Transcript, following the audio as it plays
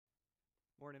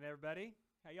Morning, everybody.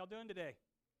 How y'all doing today?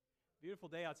 Beautiful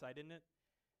day outside, isn't it?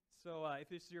 So if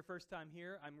this is your first time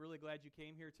here, I'm really glad you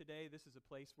came here today. This is a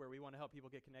place where we want to help people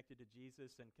get connected to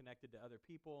Jesus and connected to other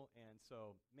people. And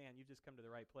so, man, you've just come to the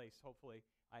right place. Hopefully,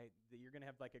 that you're going to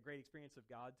have like a great experience of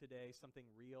God today, something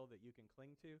real that you can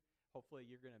cling to. Hopefully,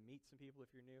 you're going to meet some people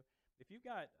if you're new. If you've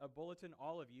got a bulletin,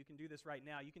 all of you can do this right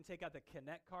now. You can take out the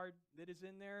Connect card that is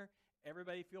in there.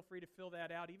 Everybody, feel free to fill that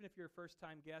out. Even if you're a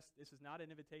first-time guest, this is not an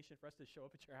invitation for us to show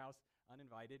up at your house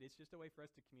uninvited. It's just a way for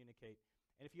us to communicate.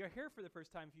 And if you're here for the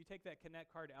first time, if you take that Connect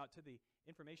card out to the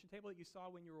information table that you saw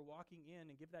when you were walking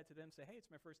in and give that to them, say, hey, it's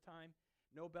my first time.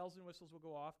 No bells and whistles will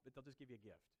go off, but they'll just give you a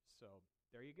gift. So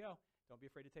there you go. Don't be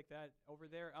afraid to take that over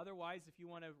there. Otherwise, if you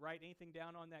want to write anything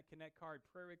down on that Connect card,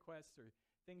 prayer requests or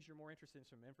things you're more interested in,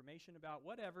 some information about,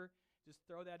 whatever, just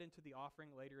throw that into the offering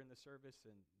later in the service,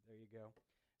 and there you go.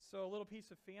 So a little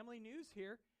piece of family news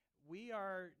here. We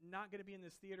are not going to be in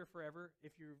this theater forever.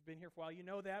 If you've been here for a while, you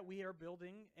know that. We are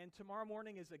building, and tomorrow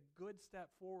morning is a good step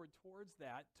forward towards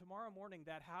that. Tomorrow morning,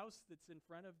 that house that's in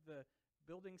front of the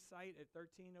building site at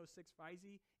 1306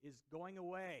 Feisey is going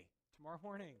away tomorrow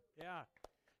morning. Yeah.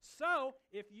 So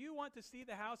if you want to see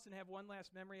the house and have one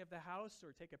last memory of the house or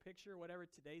take a picture, whatever,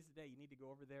 today's the day. You need to go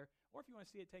over there. Or if you want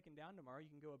to see it taken down tomorrow, you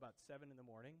can go about 7 in the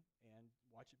morning and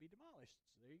watch it be demolished.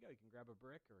 So there you go. You can grab a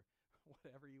brick or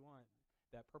whatever you want.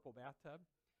 That purple bathtub.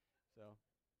 So,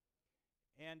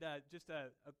 and just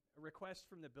a request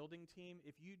from the building team.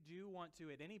 If you do want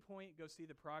to at any point go see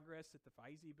the progress at the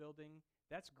Feisey building,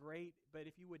 that's great. But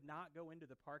if you would not go into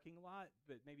the parking lot,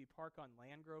 but maybe park on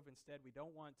Landgrove instead, we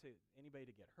don't want anybody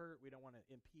to get hurt. We don't want to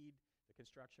impede the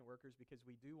construction workers because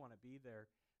we do want to be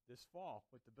there this fall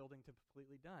with the building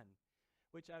completely done.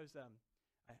 Which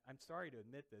I'm sorry to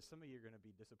admit this. Some of you are going to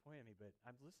be disappointed in me, but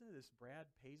I'm listening to this Brad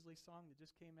Paisley song that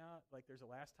just came out. Like, there's a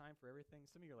last time for everything.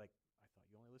 Some of you are like, I thought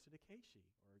you only listened to Casey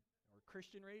or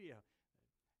Christian radio.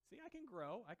 See, I can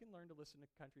grow. I can learn to listen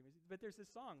to country music. But there's this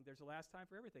song, there's a last time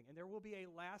for everything. And there will be a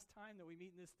last time that we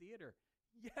meet in this theater.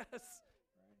 Yes.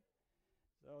 Right.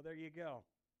 So there you go.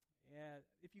 And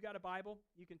if you got a Bible,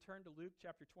 you can turn to Luke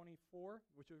chapter 24,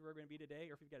 which is where we're going to be today.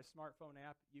 Or if you've got a smartphone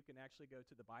app, you can actually go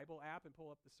to the Bible app and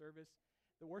pull up the service.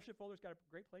 The worship folder's got a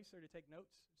great place there to take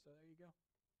notes, so there you go.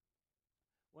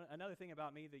 Another thing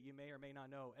about me that you may or may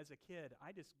not know, as a kid, I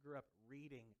just grew up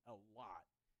reading a lot.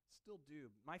 Still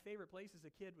do. My favorite place as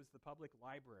a kid was the public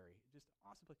library. Just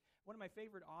awesome place. One of my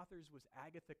favorite authors was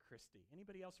Agatha Christie.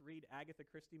 Anybody else read Agatha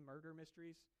Christie murder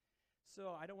mysteries?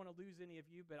 So I don't want to lose any of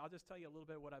you, but I'll just tell you a little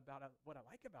bit what I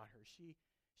like about her. She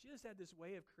just had this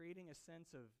way of creating a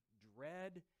sense of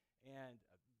dread and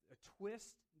a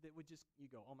twist that would just,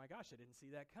 you go, oh my gosh, I didn't see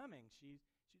that coming. She's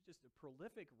just a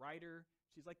prolific writer.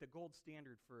 She's like the gold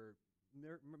standard for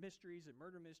mysteries and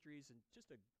murder mysteries and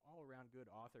just an all-around good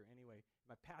author. Anyway,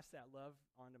 I pass that love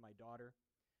on to my daughter,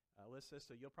 Alyssa,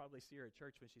 so you'll probably see her at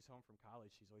church when she's home from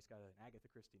college. She's always got an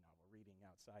Agatha Christie novel reading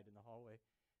outside in the hallway.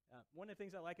 One of the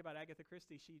things I like about Agatha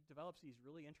Christie, she develops these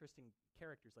really interesting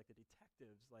characters, like the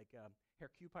detectives, like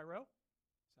Hercule Poirot.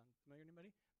 Sound familiar to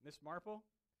anybody? Miss Marple.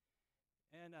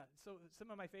 And so some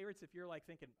of my favorites, if you're like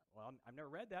thinking, well, I've never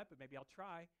read that, but maybe I'll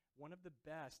try. One of the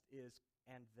best is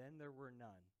And Then There Were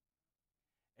None.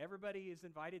 Everybody is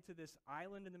invited to this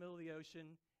island in the middle of the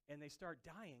ocean, and they start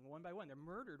dying one by one. They're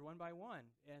murdered one by one.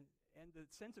 And the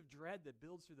sense of dread that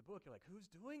builds through the book, you're like, who's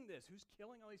doing this? Who's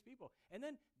killing all these people? And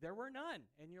then there were none.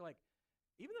 And you're like,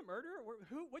 even the murderer?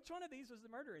 Which one of these was the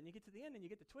murderer? And you get to the end, and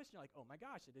you get the twist, and you're like, oh my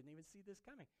gosh, I didn't even see this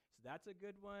coming. So that's a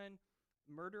good one.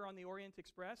 Murder on the Orient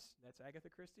Express, that's Agatha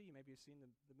Christie. You maybe have seen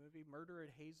the movie. Murder at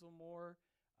Hazelmoor.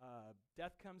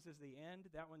 Death Comes as the End.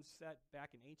 That one's set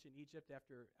back in ancient Egypt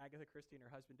after Agatha Christie and her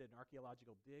husband did an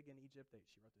archaeological dig in Egypt.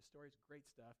 She wrote the stories. Great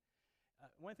stuff.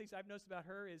 One of the things I've noticed about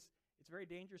her is it's very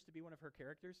dangerous to be one of her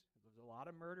characters. There's a lot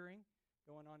of murdering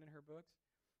going on in her books.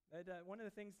 And, one of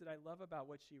the things that I love about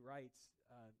what she writes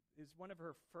is one of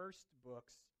her first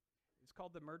books. It's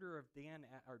called The Murder of Dan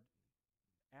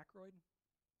Aykroyd.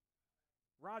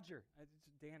 Roger.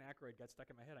 Dan Aykroyd got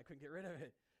stuck in my head. I couldn't get rid of it.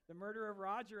 The Murder of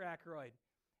Roger Ackroyd.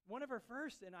 One of her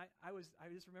first, and I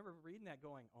just remember reading that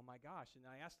going, oh my gosh. And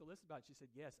I asked Alyssa about it. She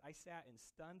said, yes. I sat in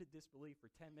stunned disbelief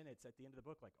for 10 minutes at the end of the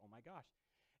book like, oh my gosh.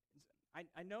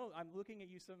 I know I'm looking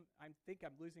at you I think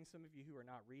I'm losing some of you who are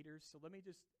not readers. So let me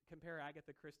just compare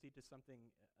Agatha Christie to something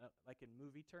like in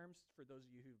movie terms for those of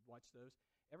you who've watched those.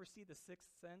 Ever see The Sixth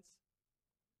Sense?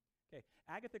 Okay.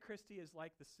 Agatha Christie is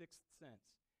like The Sixth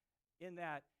Sense, in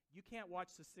that you can't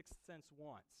watch The Sixth Sense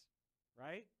once,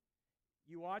 right?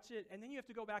 You watch it, and then you have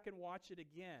to go back and watch it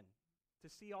again to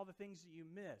see all the things that you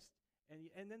missed.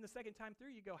 And then the second time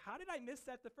through, you go, how did I miss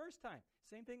that the first time?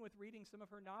 Same thing with reading some of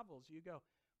her novels. You go,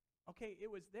 okay, it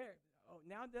was there. Oh,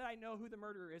 now that I know who the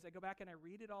murderer is, I go back and I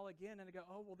read it all again, and I go,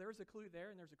 oh, well, there's a clue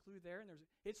there, and there's a clue there, and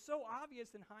it's so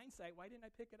obvious in hindsight. Why didn't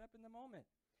I pick it up in the moment?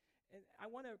 And I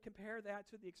want to compare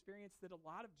that to the experience that a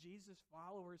lot of Jesus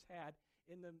followers had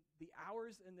in the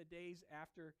hours and the days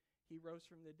after he rose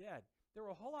from the dead. There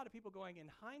were a whole lot of people going,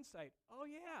 in hindsight, oh,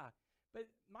 yeah. But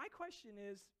my question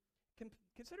is,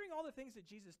 considering all the things that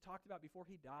Jesus talked about before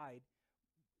he died,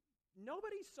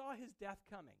 nobody saw his death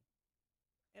coming.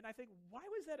 And I think, why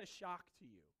was that a shock to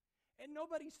you? And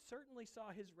nobody certainly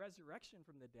saw his resurrection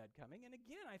from the dead coming. And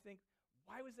again, I think,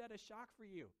 why was that a shock for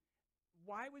you?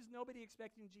 Why was nobody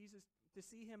expecting Jesus to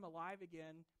see him alive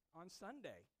again on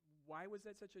Sunday? Why was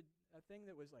that such a thing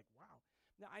that was like, wow?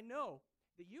 Now, I know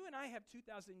that you and I have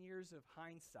 2,000 years of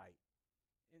hindsight.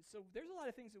 And so there's a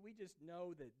lot of things that we just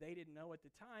know that they didn't know at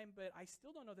the time, but I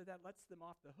still don't know that that lets them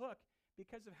off the hook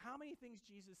because of how many things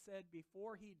Jesus said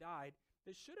before he died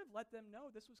that should have let them know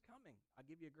this was coming. I'll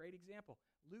give you a great example.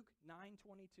 Luke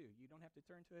 9:22. You don't have to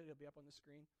turn to it. It'll be up on the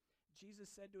screen. Jesus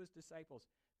said to his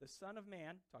disciples, the Son of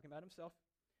Man, talking about himself,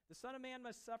 the Son of Man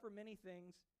must suffer many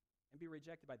things and be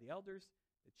rejected by the elders,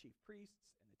 the chief priests,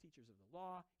 and the teachers of the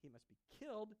law. He must be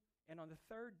killed and on the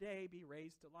third day be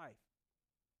raised to life.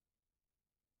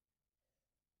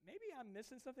 Maybe I'm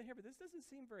missing something here, but this doesn't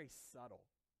seem very subtle.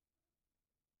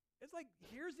 It's like,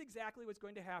 here's exactly what's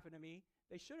going to happen to me.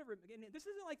 They should have, and this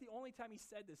isn't like the only time he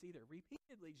said this either.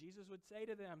 Repeatedly, Jesus would say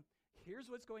to them, here's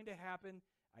what's going to happen.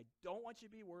 I don't want you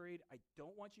to be worried. I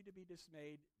don't want you to be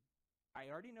dismayed.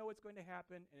 I already know what's going to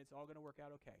happen, and it's all going to work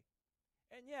out okay.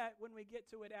 And yet, when we get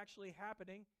to it actually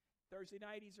happening, Thursday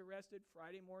night he's arrested.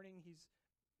 Friday morning he's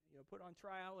put on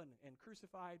trial and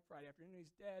crucified. Friday afternoon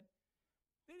he's dead.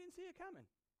 They didn't see it coming.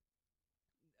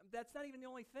 That's not even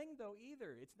the only thing, though,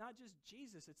 either. It's not just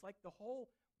Jesus. It's like the whole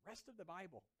rest of the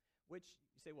Bible, which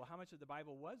you say, well, how much of the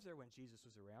Bible was there when Jesus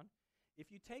was around?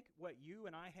 If you take what you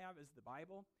and I have as the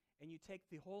Bible, and you take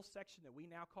the whole section that we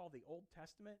now call the Old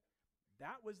Testament,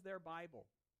 that was their Bible.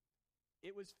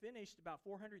 It was finished about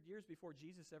 400 years before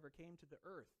Jesus ever came to the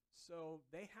earth. So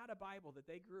they had a Bible that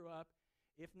they grew up,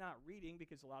 if not reading,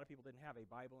 because a lot of people didn't have a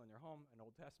Bible in their home, an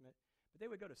Old Testament, but they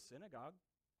would go to synagogue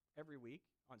every week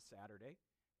on Saturday,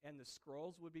 and the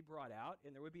scrolls would be brought out,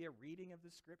 and there would be a reading of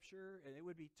the scripture, and it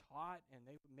would be taught, and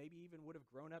they maybe even would have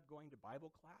grown up going to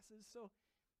Bible classes.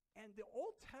 And the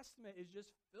Old Testament is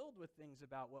just filled with things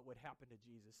about what would happen to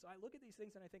Jesus. So I look at these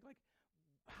things and I think, like,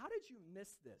 how did you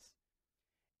miss this?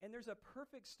 And there's a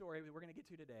perfect story that we're going to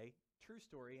get to today, true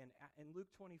story, in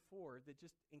Luke 24 that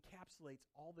just encapsulates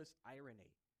all this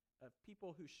irony of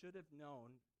people who should have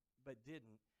known but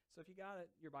didn't. So if you got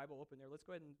your Bible open there, let's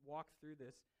go ahead and walk through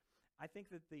this. I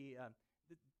think that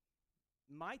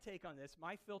my take on this,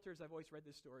 my filters, I've always read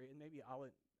this story, and maybe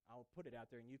I'll put it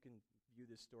out there, and you can view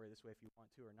this story this way if you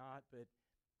want to or not, but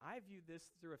I view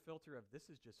this through a filter of this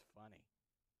is just funny.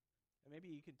 And maybe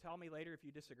you can tell me later if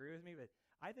you disagree with me, but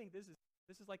I think this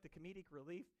is like the comedic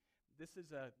relief. This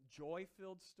is a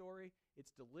joy-filled story.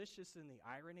 It's delicious in the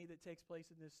irony that takes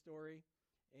place in this story.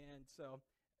 And so,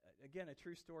 again, a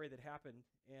true story that happened,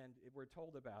 and we're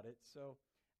told about it. So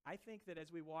I think that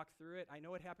as we walk through it, I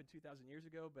know it happened 2,000 years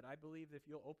ago, but I believe that if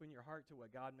you'll open your heart to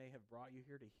what God may have brought you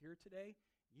here to hear today,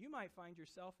 you might find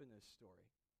yourself in this story.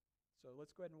 So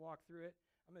let's go ahead and walk through it.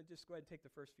 I'm going to just go ahead and take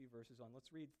the first few verses on.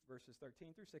 Let's read verses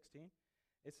 13 through 16.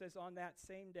 It says, on that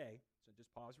same day, so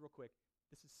just pause real quick.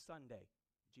 This is Sunday.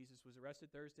 Jesus was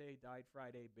arrested Thursday, died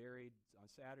Friday, buried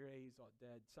on Saturday, he's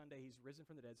dead. Sunday, he's risen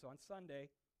from the dead. So on Sunday,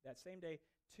 that same day,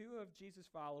 2 of Jesus'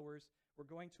 followers were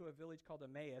going to a village called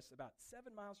Emmaus, about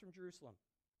 7 miles from Jerusalem.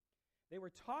 They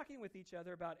were talking with each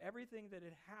other about everything that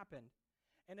had happened.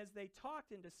 And as they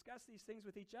talked and discussed these things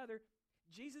with each other,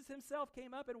 Jesus himself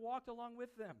came up and walked along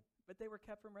with them, but they were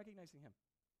kept from recognizing him.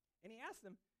 And he asked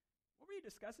them, what were you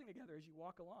discussing together as you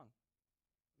walk along?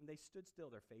 And they stood still,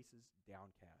 their faces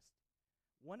downcast.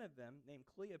 One of them, named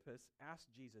Cleopas,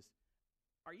 asked Jesus,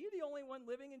 are you the only one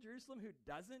living in Jerusalem who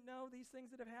doesn't know these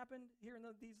things that have happened here in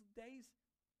these days?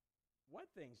 What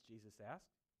things? Jesus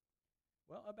asked.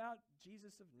 Well, about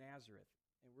Jesus of Nazareth.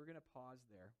 And we're going to pause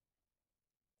there.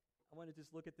 I want to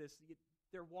just look at this.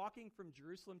 They're walking from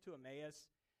Jerusalem to Emmaus,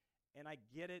 and I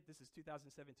get it. This is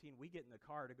 2017. We get in the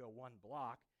car to go 1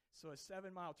 block. So a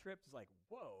 7-mile trip is like,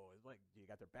 whoa. It's like, do you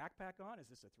got their backpack on? Is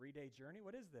this a 3-day journey?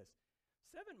 What is this?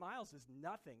 7 miles is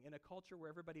nothing in a culture where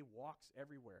everybody walks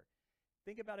everywhere.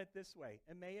 Think about it this way.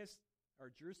 Emmaus,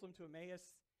 or Jerusalem to Emmaus,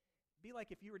 be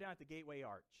like if you were down at the Gateway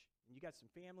Arch, and you got some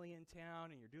family in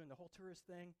town, and you're doing the whole tourist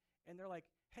thing, and they're like,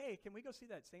 hey, can we go see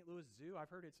that St. Louis Zoo? I've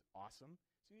heard it's awesome.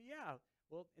 So So, yeah,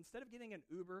 well, instead of getting an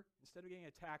Uber, instead of getting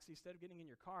a taxi, instead of getting in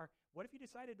your car, what if you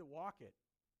decided to walk it?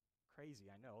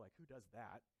 Crazy, I know, like who does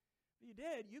that? But you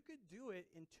did. You could do it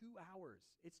in 2 hours.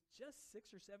 It's just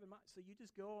 6 or 7 miles. So you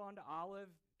just go on to Olive,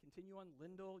 continue on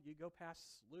Lindell, you go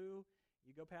past Slough,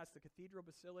 you go past the Cathedral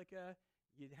Basilica,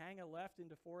 you hang a left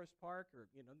into Forest Park,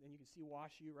 or then you can see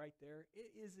WashU right there.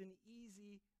 It is an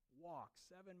easy walk,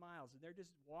 7 miles, and they're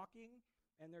just walking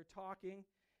and they're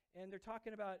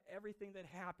talking about everything that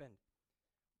happened.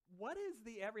 What is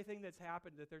the everything that's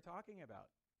happened that they're talking about?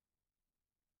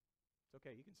 It's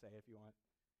okay, you can say it if you want.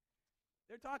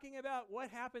 They're talking about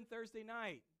what happened Thursday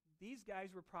night. These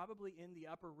guys were probably in the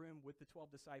upper room with the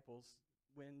 12 disciples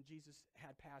when Jesus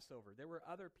had Passover. There were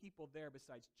other people there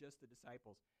besides just the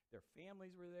disciples. Their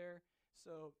families were there.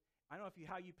 So I don't know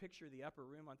how you picture the upper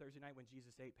room on Thursday night when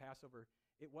Jesus ate Passover.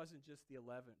 It wasn't just the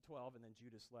 12, and then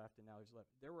Judas left, and now there's 11.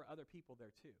 There were other people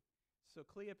there too. So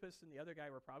Cleopas and the other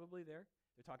guy were probably there.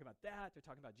 They're talking about that. They're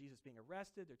talking about Jesus being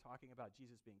arrested. They're talking about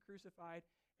Jesus being crucified.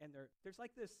 And there's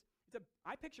like this,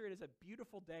 I picture it as a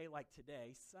beautiful day like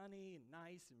today, sunny and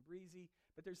nice and breezy,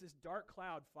 but there's this dark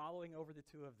cloud following over the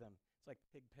two of them. It's like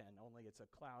Pigpen, only it's a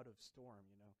cloud of storm,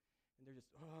 And they're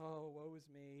just, oh, woe is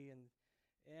me.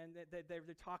 And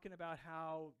they're talking about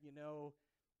how,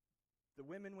 the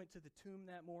women went to the tomb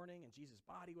that morning and Jesus'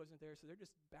 body wasn't there. So they're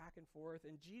just back and forth.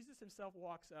 And Jesus himself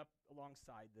walks up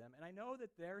alongside them. And I know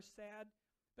that they're sad,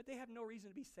 but they have no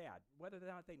reason to be sad, whether or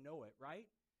not they know it,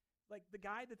 right? Like the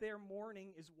guy that they're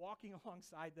mourning is walking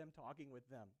alongside them, talking with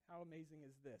them. How amazing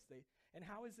is this? And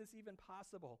how is this even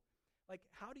possible? Like,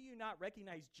 how do you not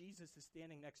recognize Jesus is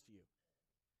standing next to you?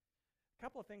 A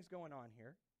couple of things going on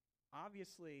here.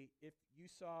 Obviously, if you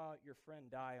saw your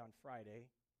friend die on Friday,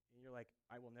 and you're like,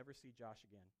 I will never see Josh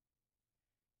again.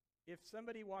 If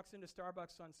somebody walks into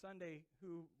Starbucks on Sunday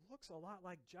who looks a lot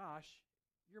like Josh,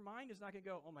 your mind is not going to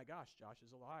go, oh my gosh, Josh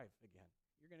is alive again.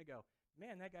 You're going to go,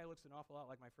 man, that guy looks an awful lot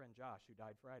like my friend Josh who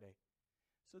died Friday.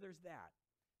 So there's that.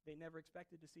 They never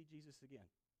expected to see Jesus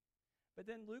again. But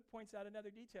then Luke points out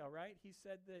another detail, right? He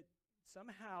said that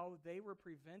somehow they were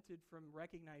prevented from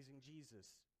recognizing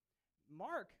Jesus.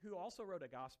 Mark, who also wrote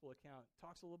a gospel account,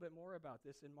 talks a little bit more about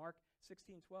this. In Mark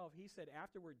 16:12, he said,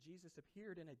 afterward, Jesus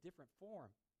appeared in a different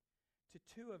form to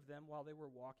two of them while they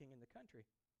were walking in the country.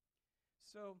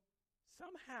 So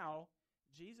somehow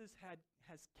Jesus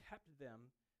has kept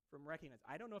them from recognizing.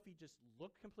 I don't know if he just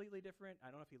looked completely different.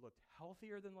 I don't know if he looked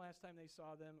healthier than the last time they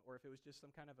saw them, or if it was just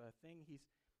some kind of a thing.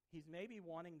 He's maybe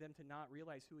wanting them to not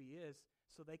realize who he is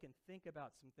so they can think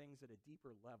about some things at a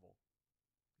deeper level.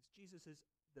 Because Jesus is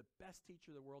the best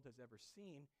teacher the world has ever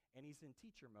seen, and he's in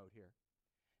teacher mode here.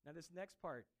 Now this next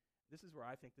part, this is where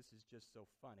I think this is just so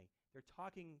funny. They're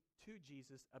talking to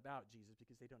Jesus about Jesus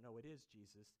because they don't know it is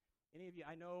Jesus. Any of you,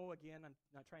 I know, again, I'm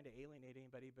not trying to alienate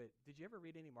anybody, but did you ever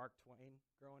read any Mark Twain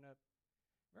growing up?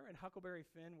 Remember in Huckleberry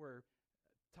Finn where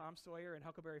Tom Sawyer and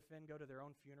Huckleberry Finn go to their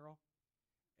own funeral?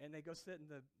 And they go sit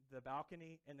in the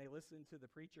balcony, and they listen to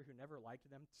the preacher who never liked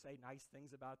them say nice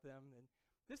things about them. And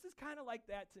this is kind of like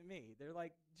that to me. They're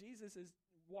like, Jesus is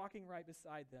walking right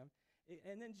beside them.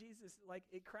 And then Jesus, like,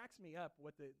 it cracks me up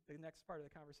what the next part of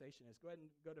the conversation is. Go ahead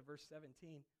and go to verse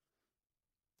 17.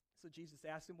 So Jesus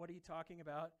asked them, what are you talking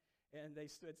about? And they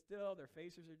stood still. Their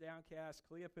faces are downcast.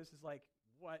 Cleopas is like,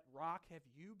 what rock have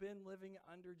you been living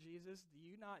under, Jesus? Do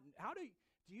you not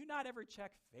ever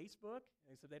check Facebook?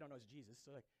 And so they don't know it's Jesus.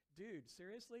 So like, dude,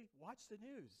 seriously? Watch the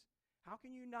news. How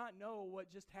can you not know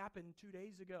what just happened 2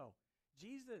 days ago?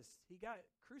 Jesus, he got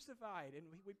crucified.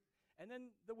 And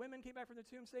then the women came back from the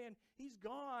tomb saying, he's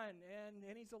gone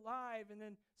and he's alive. And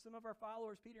then some of our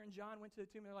followers, Peter and John, went to the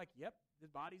tomb and they're like, yep, his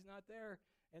body's not there.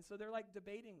 And so they're like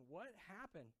debating what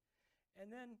happened. And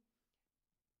then,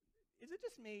 is it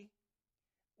just me?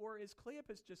 Or is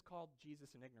Cleopas just called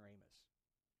Jesus an ignoramus?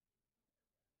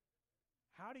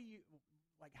 How do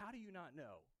you not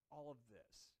know all of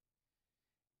this?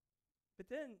 But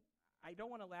then, I don't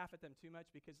want to laugh at them too much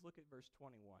because look at verse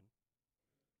 21.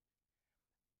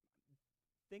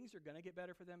 Things are going to get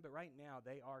better for them, but right now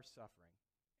they are suffering.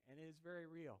 And it is very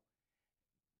real.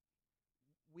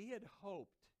 We had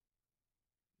hoped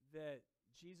that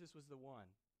Jesus was the one.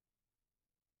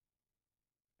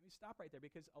 Let me stop right there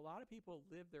because a lot of people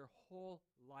live their whole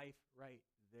life right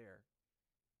there.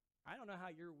 I don't know how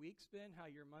your week's been, how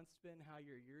your month's been, how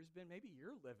your year's been. Maybe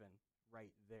you're living right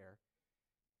there.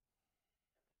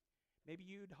 Maybe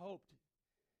you'd hoped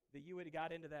that you would have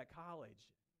got into that college.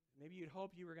 Maybe you'd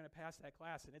hoped you were going to pass that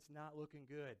class, and it's not looking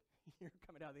good. You're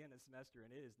coming out at the end of the semester,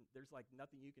 and there's like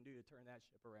nothing you can do to turn that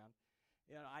ship around.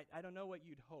 You know, I don't know what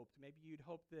you'd hoped. Maybe you'd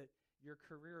hoped that your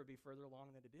career would be further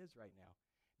along than it is right now.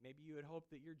 Maybe you had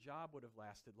hoped that your job would have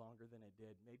lasted longer than it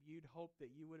did. Maybe you'd hoped that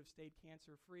you would have stayed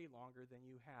cancer-free longer than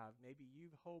you have. Maybe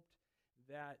you've hoped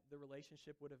that the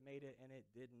relationship would have made it and it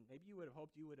didn't. Maybe you would have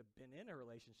hoped you would have been in a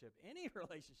relationship, any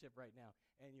relationship right now,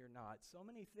 and you're not. So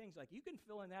many things. Like, you can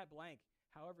fill in that blank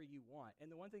however you want. And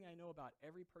the one thing I know about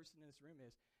every person in this room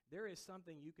is there is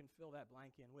something you can fill that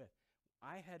blank in with.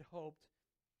 I had hoped,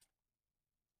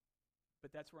 but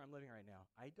that's where I'm living right now.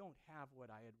 I don't have what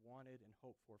I had wanted and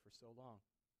hoped for so long.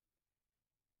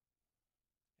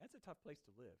 That's a tough place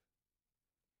to live.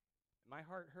 My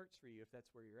heart hurts for you if that's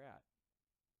where you're at.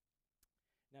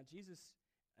 Now, Jesus,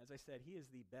 as I said, he is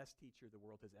the best teacher the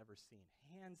world has ever seen,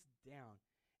 hands down.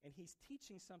 And he's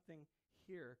teaching something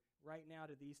here right now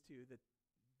to these two that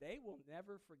they will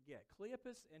never forget.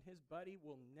 Cleopas and his buddy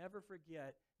will never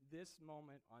forget this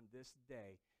moment on this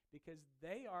day, because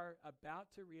they are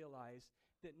about to realize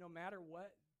that no matter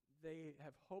what they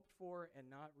have hoped for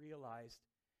and not realized,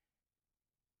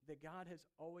 that God has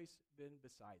always been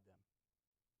beside them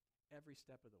every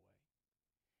step of the way.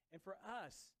 And for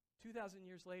us, 2,000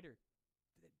 years later,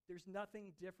 there's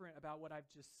nothing different about what I've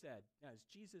just said. Now, is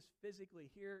Jesus physically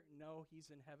here? No,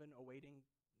 he's in heaven awaiting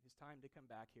his time to come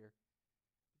back here.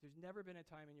 But there's never been a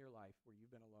time in your life where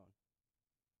you've been alone.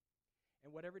 And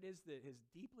whatever it is that has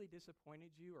deeply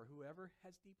disappointed you, or whoever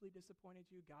has deeply disappointed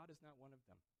you, God is not one of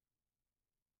them.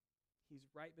 He's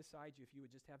right beside you if you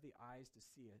would just have the eyes to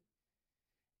see it.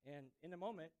 And in a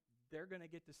moment, they're going to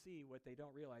get to see what they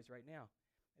don't realize right now.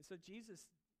 And so Jesus,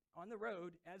 on the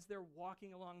road, as they're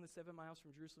walking along the 7 miles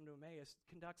from Jerusalem to Emmaus,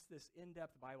 conducts this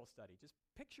in-depth Bible study. Just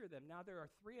picture them. Now there are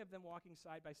 3 of them walking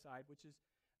side by side, which is,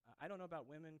 I don't know about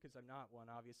women because I'm not one,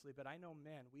 obviously, but I know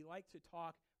men. We like to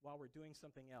talk while we're doing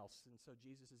something else. And so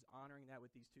Jesus is honoring that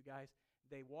with these 2 guys.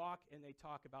 They walk and they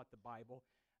talk about the Bible.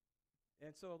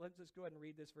 And so let's just go ahead and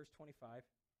read this, verse 25.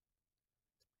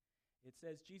 It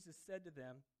says, Jesus said to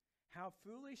them, "How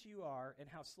foolish you are, and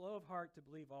how slow of heart to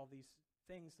believe all these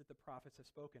things that the prophets have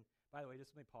spoken." By the way,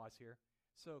 just let me pause here.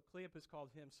 So Cleopas called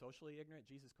him socially ignorant.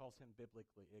 Jesus calls him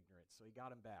biblically ignorant. So he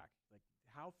got him back. Like,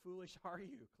 how foolish are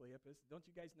you, Cleopas? Don't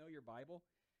you guys know your Bible?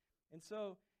 And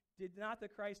so, did not the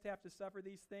Christ have to suffer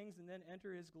these things and then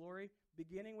enter his glory?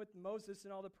 Beginning with Moses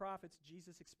and all the prophets,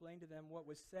 Jesus explained to them what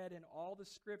was said in all the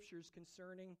scriptures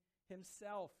concerning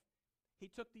himself. He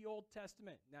took the Old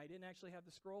Testament. Now, he didn't actually have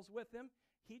the scrolls with him.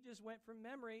 He just went from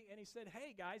memory, and he said,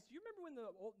 hey, guys, do you remember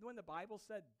when the Bible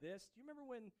said this? Do you remember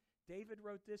when David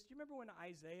wrote this? Do you remember when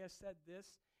Isaiah said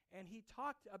this? And he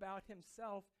talked about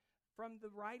himself from the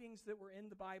writings that were in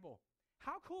the Bible.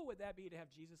 How cool would that be to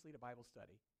have Jesus lead a Bible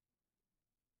study?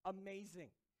 Amazing.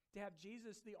 To have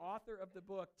Jesus, the author of the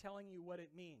book, telling you what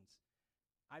it means.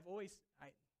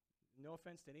 No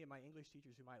offense to any of my English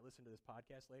teachers who might listen to this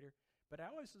podcast later, but I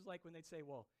always was like when they'd say,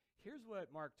 well, here's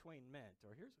what Mark Twain meant,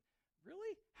 or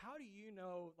really? How do you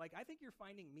know? Like, I think you're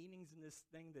finding meanings in this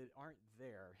thing that aren't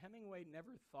there. Hemingway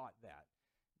never thought that.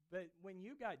 But when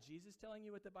you got Jesus telling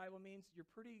you what the Bible means, you're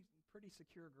pretty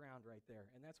secure ground right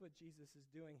there. And that's what Jesus is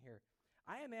doing here.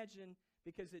 I imagine,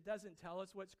 because it doesn't tell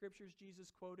us what scriptures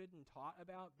Jesus quoted and taught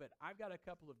about, but I've got a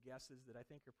couple of guesses that I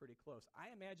think are pretty close.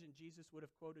 I imagine Jesus would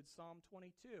have quoted Psalm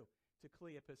 22 to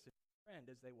Cleopas and his friend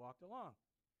as they walked along.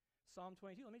 Psalm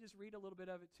 22, let me just read a little bit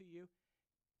of it to you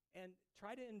and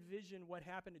try to envision what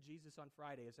happened to Jesus on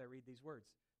Friday as I read these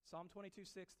words. Psalm 22,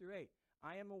 6 through 8.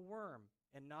 I am a worm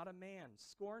and not a man,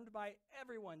 scorned by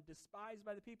everyone, despised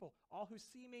by the people. All who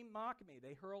see me mock me.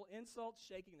 They hurl insults,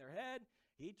 shaking their head.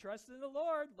 He trusts in the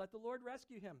Lord. Let the Lord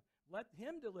rescue him. Let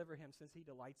him deliver him, since he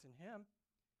delights in him.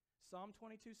 Psalm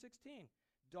 22, 16.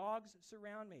 Dogs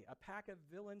surround me. A pack of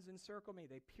villains encircle me.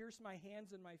 They pierce my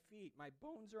hands and my feet. My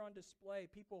bones are on display.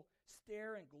 People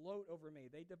stare and gloat over me.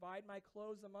 They divide my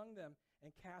clothes among them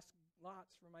and cast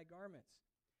lots for my garments.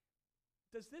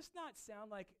 Does this not sound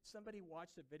like somebody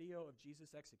watched a video of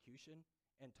Jesus' execution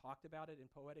and talked about it in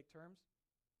poetic terms?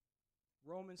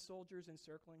 Roman soldiers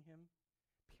encircling him,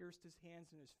 pierced his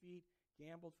hands and his feet,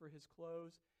 gambled for his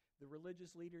clothes. The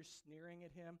religious leaders sneering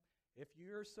at him. If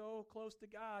you're so close to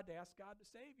God, ask God to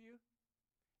save you.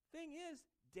 Thing is,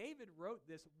 David wrote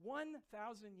this 1,000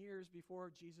 years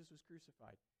before Jesus was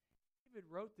crucified. David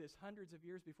wrote this hundreds of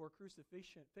years before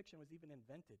crucifixion was even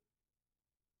invented.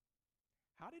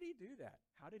 How did he do that?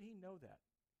 How did he know that?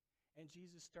 And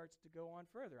Jesus starts to go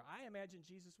on further. I imagine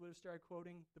Jesus would have started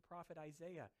quoting the prophet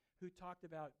Isaiah, who talked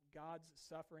about God's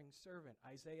suffering servant.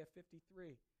 Isaiah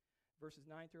 53, verses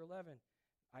 9 through 11.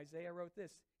 Isaiah wrote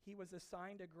this, he was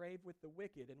assigned a grave with the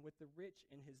wicked and with the rich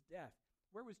in his death.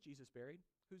 Where was Jesus buried?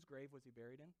 Whose grave was he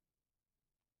buried in?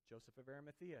 Joseph of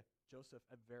Arimathea. Joseph,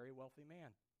 a very wealthy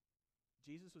man.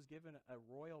 Jesus was given a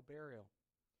royal burial.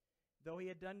 Though he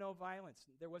had done no violence,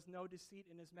 there was no deceit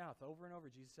in his mouth. Over and over,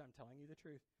 Jesus said, I'm telling you the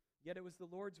truth. Yet it was the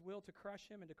Lord's will to crush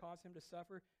him and to cause him to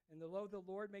suffer. And though the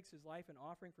Lord makes his life an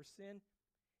offering for sin,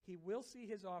 he will see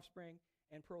his offspring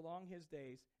and prolong his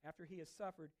days. After he has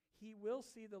suffered, he will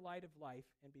see the light of life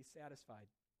and be satisfied.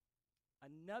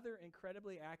 Another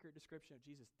incredibly accurate description of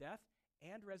Jesus' death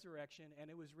and resurrection,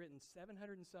 and it was written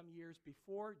 700 and some years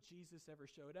before Jesus ever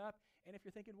showed up. And if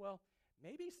you're thinking, well,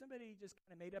 maybe somebody just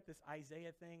kind of made up this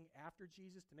Isaiah thing after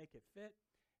Jesus to make it fit,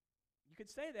 you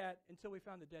could say that until we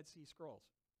found the Dead Sea Scrolls.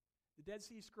 The Dead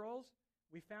Sea Scrolls,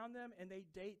 we found them, and they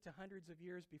date to hundreds of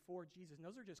years before Jesus. And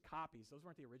those are just copies. Those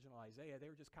weren't the original Isaiah. They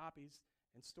were just copies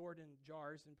and stored in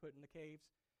jars and put in the caves.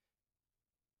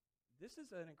 This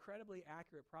is an incredibly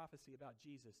accurate prophecy about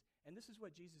Jesus. And this is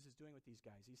what Jesus is doing with these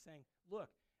guys. He's saying, look,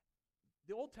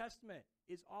 the Old Testament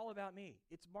is all about me.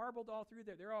 It's marbled all through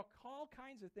there. There are all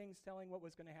kinds of things telling what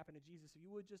was going to happen to Jesus. If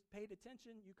you would just paid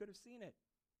attention, you could have seen it.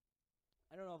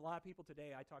 I don't know, a lot of people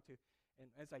today I talk to, and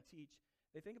as I teach,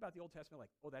 they think about the Old Testament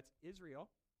like, oh, that's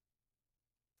Israel.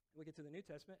 We get to the New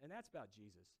Testament, and that's about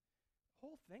Jesus. The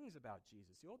whole thing's about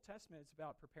Jesus. The Old Testament is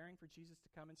about preparing for Jesus to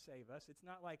come and save us. It's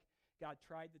not like God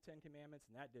tried the Ten Commandments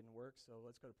and that didn't work, so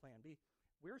let's go to plan B.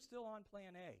 We're still on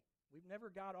plan A. We've never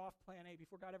got off plan A.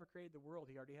 Before God ever created the world,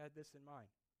 he already had this in mind.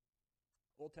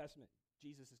 Old Testament,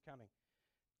 Jesus is coming.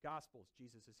 Gospels,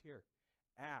 Jesus is here.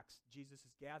 Acts, Jesus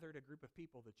has gathered a group of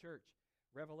people, the church.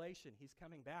 Revelation, he's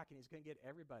coming back and he's going to get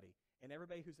everybody. And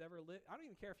everybody who's ever lived, I don't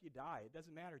even care if you die. It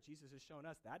doesn't matter. Jesus has shown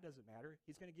us that doesn't matter.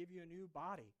 He's going to give you a new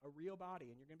body, a real body,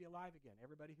 and you're going to be alive again.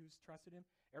 Everybody who's trusted him,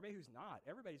 everybody who's not,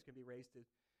 everybody's going to be raised to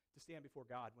stand before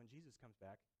God when Jesus comes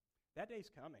back. That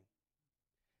day's coming.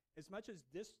 As much as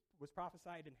this was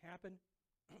prophesied and happened,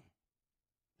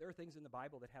 there are things in the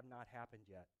Bible that have not happened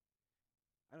yet.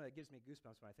 I know that gives me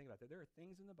goosebumps when I think about that. There are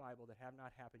things in the Bible that have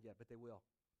not happened yet, but they will.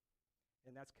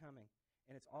 And that's coming.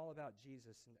 And it's all about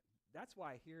Jesus. And that's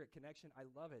why here at Connection, I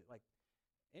love it. Like,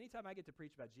 anytime I get to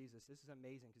preach about Jesus, this is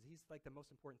amazing because he's like the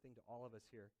most important thing to all of us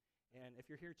here. And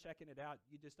if you're here checking it out,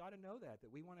 you just ought to know that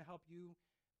we want to help you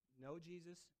know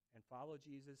Jesus and follow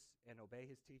Jesus and obey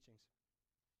his teachings.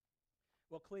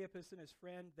 Well, Cleopas and his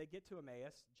friend, they get to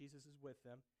Emmaus. Jesus is with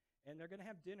them, and they're going to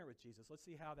have dinner with Jesus. Let's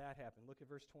see how that happened. Look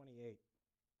at verse 28.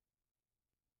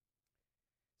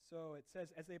 So it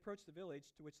says, as they approached the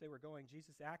village to which they were going,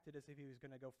 Jesus acted as if he was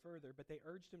going to go further, but they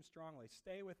urged him strongly,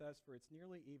 stay with us, for it's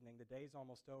nearly evening. The day's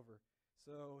almost over.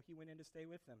 So he went in to stay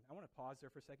with them. I want to pause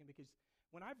there for a second because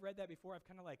when I've read that before, I've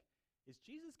kind of like, is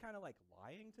Jesus kind of like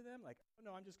lying to them? Like, oh,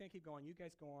 no, I'm just going to keep going. You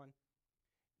guys go on.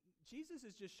 Jesus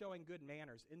is just showing good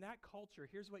manners. In that culture,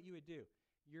 here's what you would do.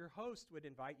 Your host would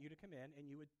invite you to come in, and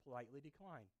you would politely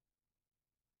decline.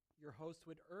 Your host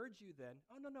would urge you then,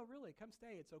 oh, no, really, come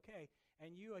stay, it's okay.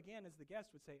 And you, again, as the guest,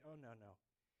 would say, oh, no.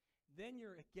 Then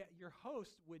your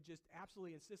host would just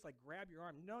absolutely insist, like grab your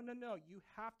arm. No, you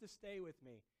have to stay with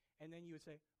me. And then you would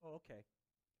say, oh, okay.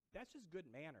 That's just good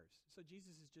manners. So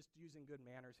Jesus is just using good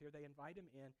manners here. They invite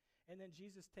him in, and then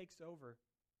Jesus takes over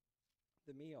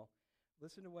the meal.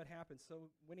 Listen to what happens. So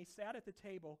when he sat at the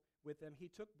table with them, he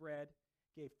took bread,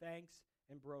 gave thanks,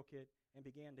 and broke it, and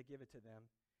began to give it to them.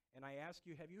 And I ask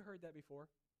you, have you heard that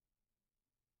before?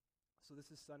 So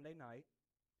this is Sunday night.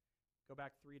 Go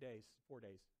back 4 days,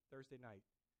 Thursday night.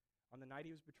 On the night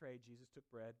he was betrayed, Jesus took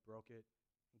bread, broke it,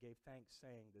 and gave thanks,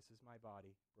 saying, this is my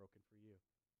body broken for you.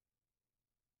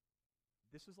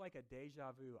 This was like a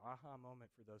deja vu, aha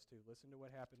moment for those two. Listen to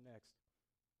what happened next.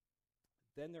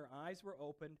 Then their eyes were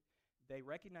opened. They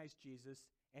recognized Jesus,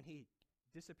 and he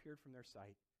disappeared from their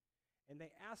sight. And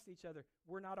they asked each other,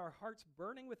 were not our hearts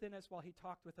burning within us while he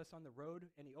talked with us on the road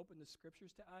and he opened the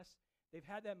scriptures to us? They've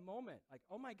had that moment, like,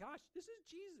 oh my gosh, this is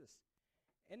Jesus.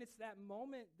 And it's that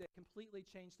moment that completely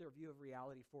changed their view of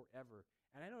reality forever.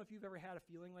 And I don't know if you've ever had a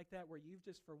feeling like that where you've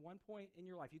just, for one point in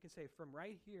your life, you can say, from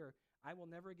right here, I will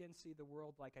never again see the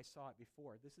world like I saw it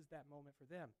before. This is that moment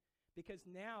for them. Because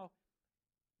now,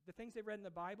 the things they've read in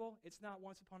the Bible, it's not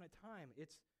once upon a time.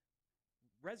 It's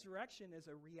resurrection is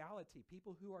a reality.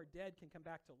 People who are dead can come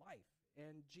back to life.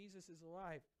 And Jesus is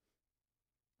alive.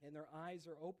 And their eyes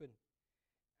are open.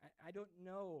 I don't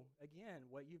know, again,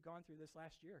 what you've gone through this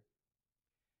last year.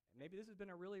 And maybe this has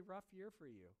been a really rough year for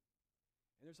you.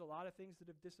 And there's a lot of things that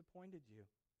have disappointed you.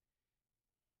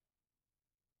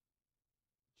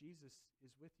 Jesus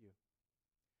is with you.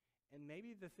 And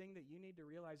maybe the thing that you need to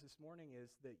realize this morning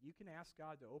is that you can ask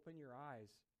God to open your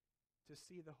eyes to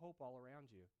see the hope all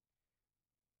around you.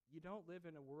 You don't live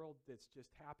in a world that's just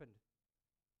happened.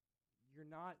 You're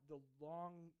not the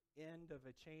long end of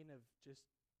a chain of just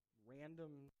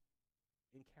random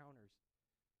encounters.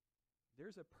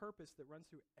 There's a purpose that runs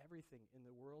through everything in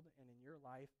the world and in your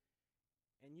life,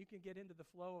 and you can get into the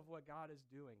flow of what God is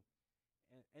doing.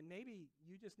 And maybe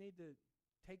you just need to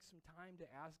take some time to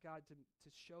ask God to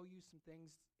show you some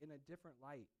things in a different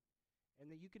light, and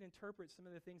that you can interpret some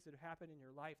of the things that have happened in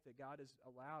your life that God has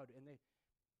allowed, and that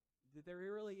there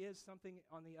really is something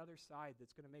on the other side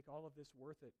that's going to make all of this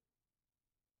worth it.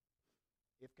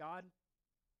 If God,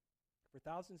 for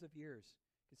thousands of years,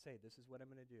 could say, this is what I'm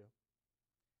going to do,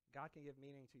 God can give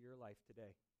meaning to your life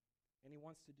today, and he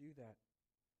wants to do that.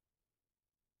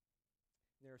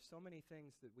 There are so many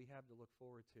things that we have to look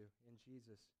forward to in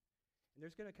Jesus. And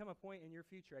there's going to come a point in your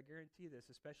future, I guarantee this,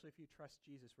 especially if you trust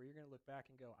Jesus, where you're going to look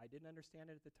back and go, I didn't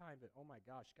understand it at the time, but oh my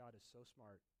gosh, God is so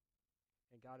smart,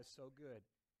 and God is so good.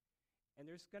 And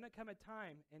there's going to come a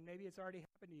time, and maybe it's already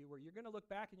happened to you, where you're going to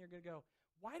look back and you're going to go,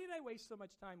 why did I waste so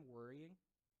much time worrying?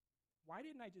 Why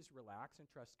didn't I just relax and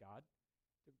trust God?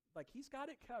 Like, he's got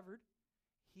it covered.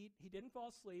 He didn't fall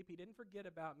asleep. He didn't forget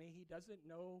about me. He doesn't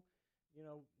know,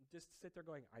 just sit there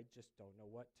going, I just don't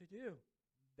know what to do.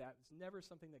 That's never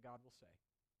something that God will say.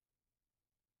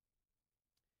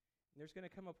 And there's going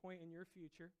to come a point in your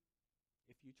future,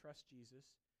 if you trust Jesus,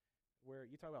 where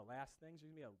you talk about last things. There's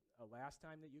going to be a last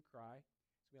time that you cry.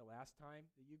 There's going to be a last time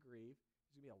that you grieve.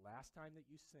 There's going to be a last time that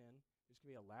you sin. There's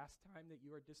going to be a last time that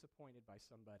you are disappointed by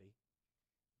somebody.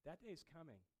 That day is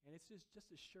coming, and it's just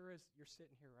as sure as you're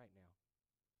sitting here right now.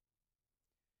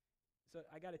 So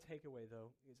I got a takeaway,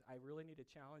 though, is I really need to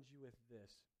challenge you with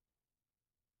this.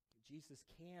 Jesus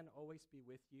can always be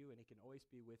with you, and he can always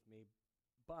be with me,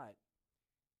 but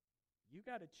you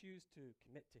got to choose to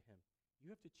commit to him. You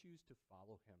have to choose to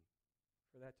follow him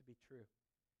for that to be true.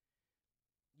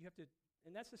 You have to,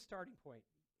 and that's the starting point.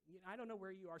 I don't know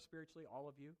where you are spiritually, all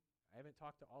of you. I haven't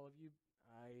talked to all of you.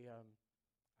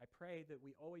 I pray that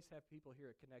we always have people here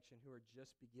at Connection who are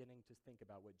just beginning to think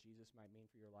about what Jesus might mean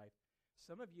for your life.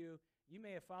 Some of you, you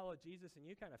may have followed Jesus and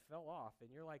you kind of fell off,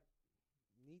 and you're like,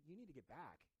 you need to get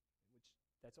back, which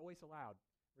that's always allowed.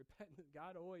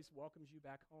 God always welcomes you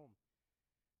back home.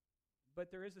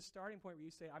 But there is a starting point where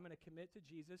you say, I'm going to commit to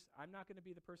Jesus. I'm not going to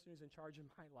be the person who's in charge of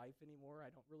my life anymore. I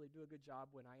don't really do a good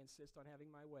job when I insist on having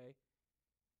my way.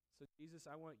 So Jesus,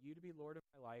 I want you to be Lord of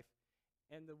my life.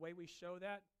 And the way we show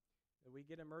that we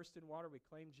get immersed in water, we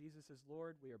claim Jesus as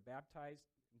Lord, we are baptized,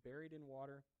 buried in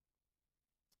water.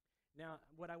 Now,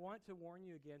 what I want to warn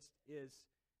you against is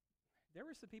there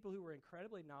were some people who were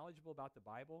incredibly knowledgeable about the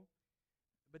Bible,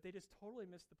 but they just totally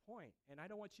missed the point. And I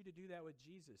don't want you to do that with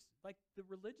Jesus. Like the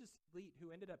religious elite who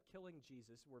ended up killing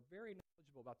Jesus were very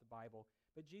knowledgeable about the Bible,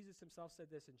 but Jesus himself said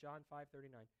this in John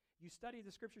 5:39. You study the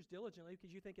scriptures diligently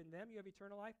because you think in them you have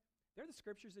eternal life. They're the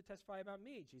scriptures that testify about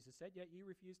me, Jesus said, yet you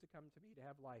refuse to come to me to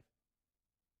have life.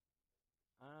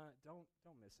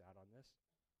 Don't miss out on this.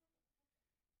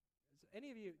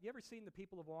 Any of you ever seen The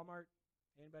People of Walmart?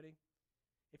 Anybody?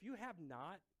 If you have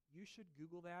not, you should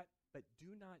Google that, but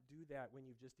do not do that when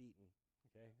you've just eaten.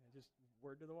 Okay? Just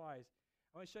word to the wise.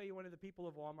 I want to show you one of the people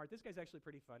of Walmart. This guy's actually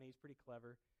pretty funny. He's pretty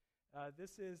clever.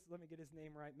 This is, let me get his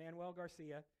name right, Manuel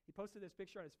Garcia. He posted this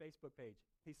picture on his Facebook page.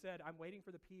 He said, I'm waiting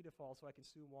for the P to fall so I can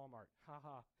sue Walmart. Ha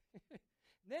ha.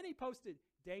 Then he posted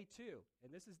day 2,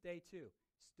 and this is day 2,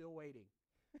 still waiting.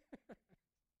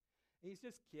 He's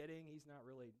just kidding. He's not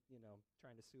really,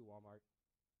 trying to sue Walmart.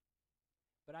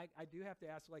 But I do have to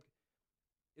ask,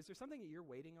 is there something that you're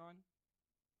waiting on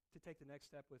to take the next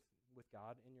step with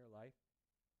God in your life?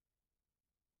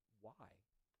 Why?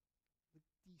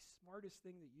 The smartest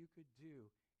thing that you could do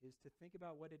is to think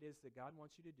about what it is that God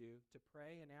wants you to do, to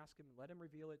pray and ask him, let him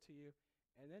reveal it to you,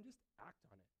 and then just act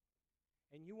on it.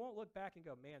 And you won't look back and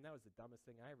go, man, that was the dumbest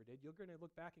thing I ever did. You're going to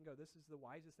look back and go, this is the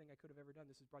wisest thing I could have ever done.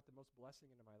 This has brought the most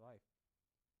blessing into my life.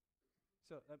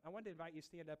 So I wanted to invite you to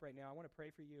stand up right now. I want to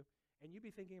pray for you. And you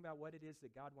be thinking about what it is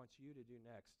that God wants you to do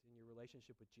next in your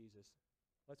relationship with Jesus.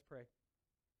 Let's pray.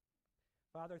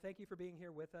 Father, thank you for being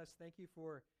here with us. Thank you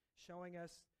for showing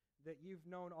us that you've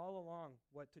known all along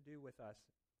what to do with us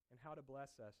and how to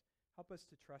bless us. Help us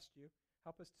to trust you.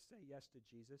 Help us to say yes to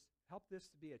Jesus. Help this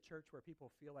to be a church where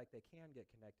people feel like they can get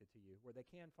connected to you, where they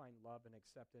can find love and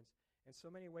acceptance. In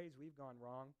so many ways, we've gone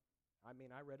wrong. I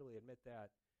mean, I readily admit that.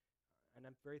 And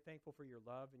I'm very thankful for your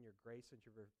love and your grace and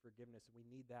your forgiveness, and we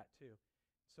need that too.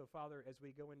 So, Father, as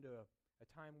we go into a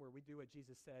time where we do what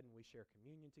Jesus said and we share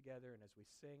communion together, and as we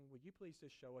sing, would you please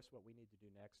just show us what we need to do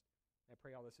next? I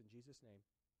pray all this in Jesus' name.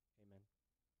 Amen.